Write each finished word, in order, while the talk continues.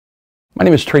My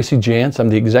name is Tracy Jantz. I'm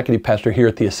the executive pastor here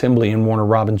at the Assembly in Warner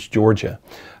Robins, Georgia.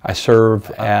 I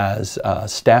serve as a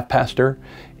staff pastor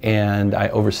and I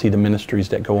oversee the ministries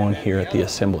that go on here at the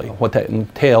Assembly. What that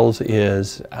entails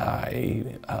is I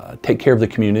take care of the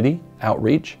community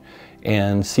outreach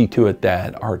and see to it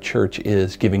that our church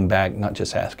is giving back, not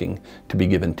just asking to be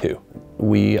given to.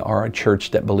 We are a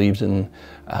church that believes in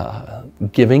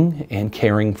giving and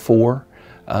caring for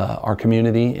our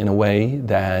community in a way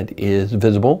that is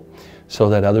visible, so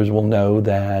that others will know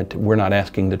that we're not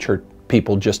asking the church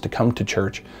people just to come to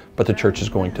church, but the church is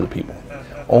going to the people.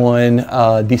 On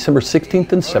December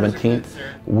 16th and 17th,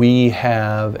 we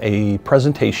have a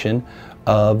presentation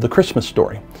of the Christmas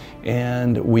story.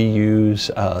 And we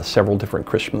use several different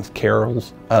Christmas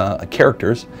carols,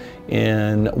 characters,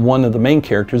 and one of the main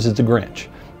characters is the Grinch.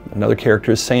 Another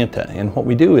character is Santa, and what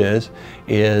we do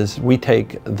is we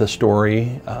take the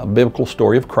story, biblical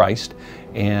story of Christ,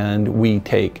 and we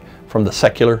take from the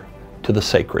secular to the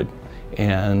sacred.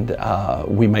 And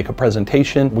we make a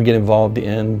presentation. We get involved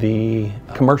in the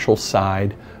commercial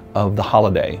side of the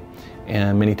holiday.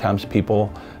 And many times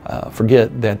people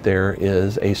forget that there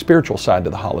is a spiritual side to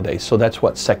the holiday. So that's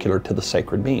what secular to the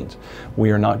sacred means.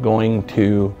 We are not going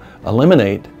to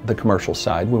eliminate the commercial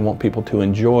side. We want people to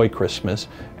enjoy Christmas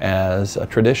as a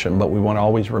tradition, but we want to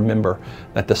always remember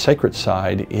that the sacred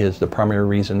side is the primary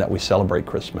reason that we celebrate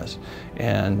Christmas.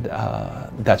 And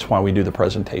that's why we do the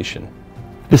presentation.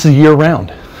 This is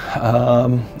year-round.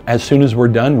 As soon as we're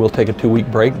done, we'll take a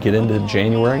 2-week break, get into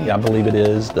January. I believe it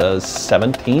is the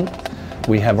 17th.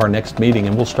 We have our next meeting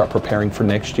and we'll start preparing for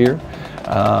next year.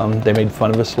 They made fun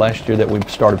of us last year that we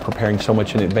started preparing so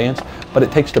much in advance, but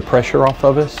it takes the pressure off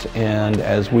of us, and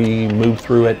as we move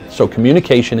through it, so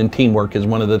communication and teamwork is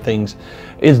one of the things,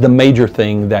 is the major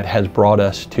thing that has brought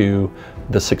us to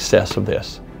the success of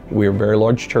this. We're a very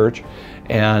large church,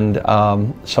 and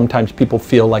sometimes people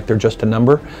feel like they're just a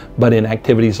number, but in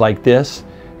activities like this,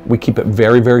 we keep it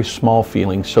very, very small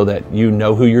feeling so that you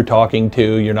know who you're talking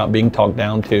to, you're not being talked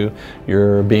down to,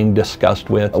 you're being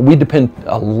discussed with. We depend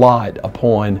a lot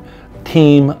upon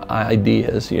team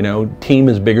ideas. You know, team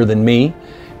is bigger than me,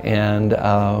 and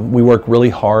we work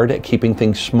really hard at keeping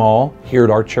things small here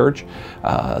at our church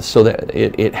so that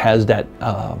it has that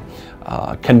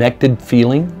connected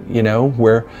feeling, you know,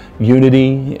 where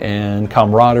unity and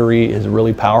camaraderie is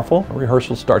really powerful.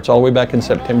 Rehearsal starts all the way back in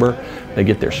September. They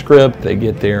get their script, they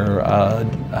get their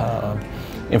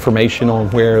information on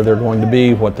where they're going to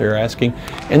be, what they're asking.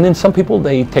 And then some people,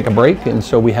 they take a break, and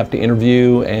so we have to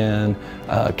interview and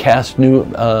cast new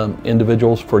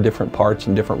individuals for different parts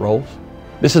and different roles.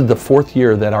 This is the 4th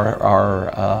year that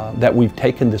that we've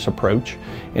taken this approach,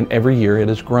 and every year it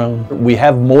has grown. We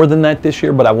have more than that this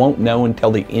year, but I won't know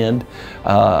until the end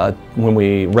when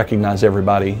we recognize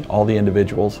everybody, all the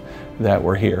individuals that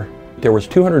were here. There was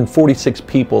 246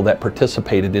 people that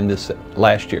participated in this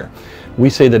last year.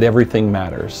 We say that everything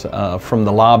matters, from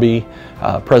the lobby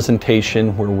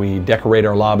presentation where we decorate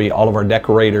our lobby, all of our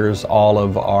decorators, all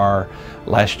of our,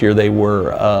 last year they were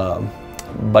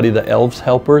Buddy the Elves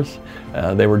helpers.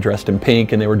 They were dressed in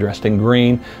pink and they were dressed in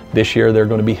green. This year they're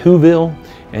going to be Whoville.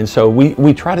 And so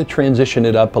we try to transition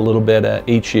it up a little bit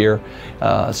each year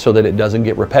so that it doesn't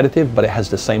get repetitive, but it has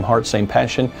the same heart, same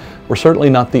passion. We're certainly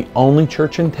not the only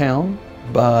church in town,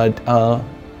 but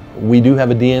we do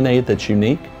have a DNA that's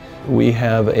unique. We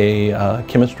have a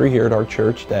chemistry here at our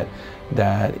church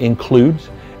that includes,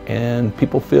 and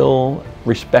people feel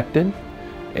respected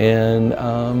and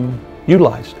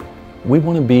utilized. We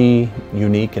want to be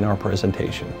unique in our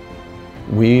presentation.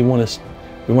 We want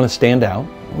to stand out.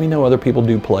 We know other people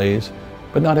do plays,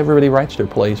 but not everybody writes their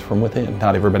plays from within.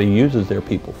 Not everybody uses their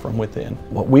people from within.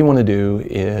 What we want to do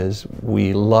is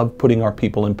we love putting our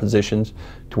people in positions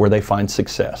to where they find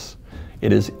success.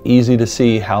 It is easy to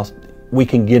see how we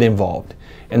can get involved,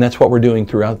 and that's what we're doing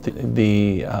throughout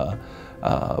the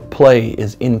play,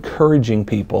 is encouraging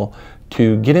people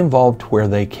to get involved where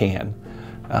they can.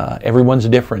 Everyone's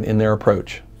different in their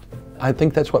approach. I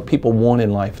think that's what people want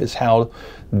in life, is how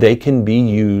they can be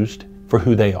used for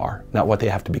who they are, not what they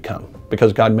have to become,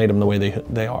 because God made them the way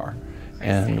they are.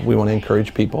 And we want to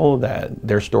encourage people that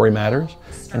their story matters,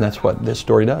 and that's what this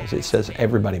story does. It says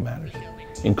everybody matters.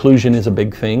 Inclusion is a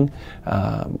big thing.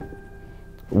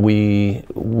 We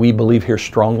believe here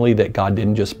strongly that God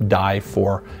didn't just die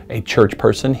for a church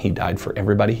person. He died for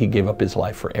everybody. He gave up his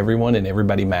life for everyone, and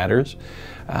everybody matters.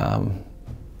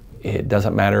 It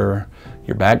doesn't matter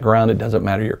your background, it doesn't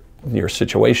matter your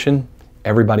situation,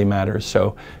 everybody matters.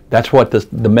 So that's what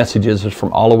the message is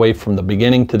from all the way from the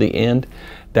beginning to the end.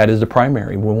 That is the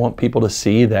primary. We want people to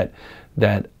see that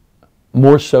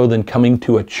more so than coming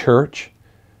to a church,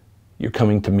 you're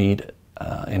coming to meet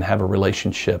and have a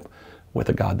relationship with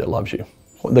a God that loves you.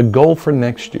 The goal for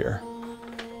next year,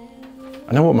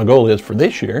 I know what my goal is for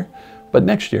this year, but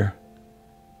next year,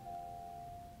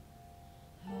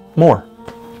 more.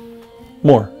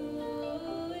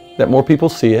 That more people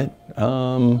see it,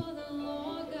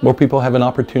 more people have an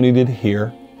opportunity to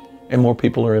hear, and more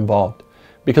people are involved.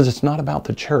 Because it's not about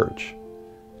the church,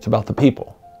 it's about the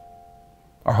people.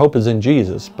 Our hope is in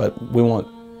Jesus, but we want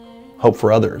hope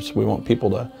for others. We want people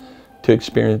to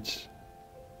experience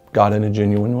God in a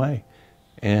genuine way.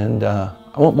 And I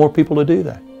want more people to do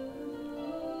that.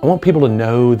 I want people to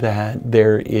know that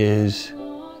there is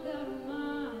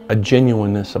a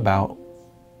genuineness about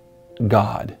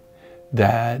God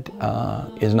that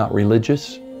is not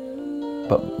religious,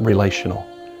 but relational.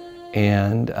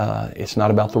 And it's not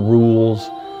about the rules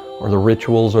or the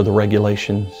rituals or the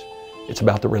regulations. It's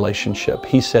about the relationship.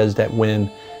 He says that when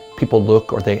people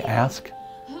look or they ask,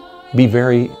 be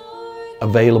very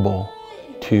available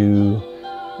to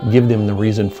give them the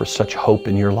reason for such hope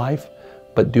in your life,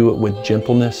 but do it with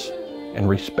gentleness and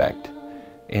respect.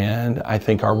 And I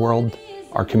think our world,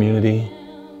 our community,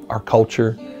 our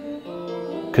culture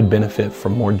could benefit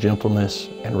from more gentleness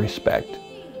and respect.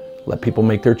 Let people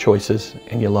make their choices,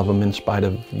 and you love them in spite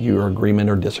of your agreement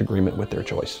or disagreement with their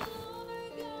choice.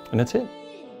 And that's it.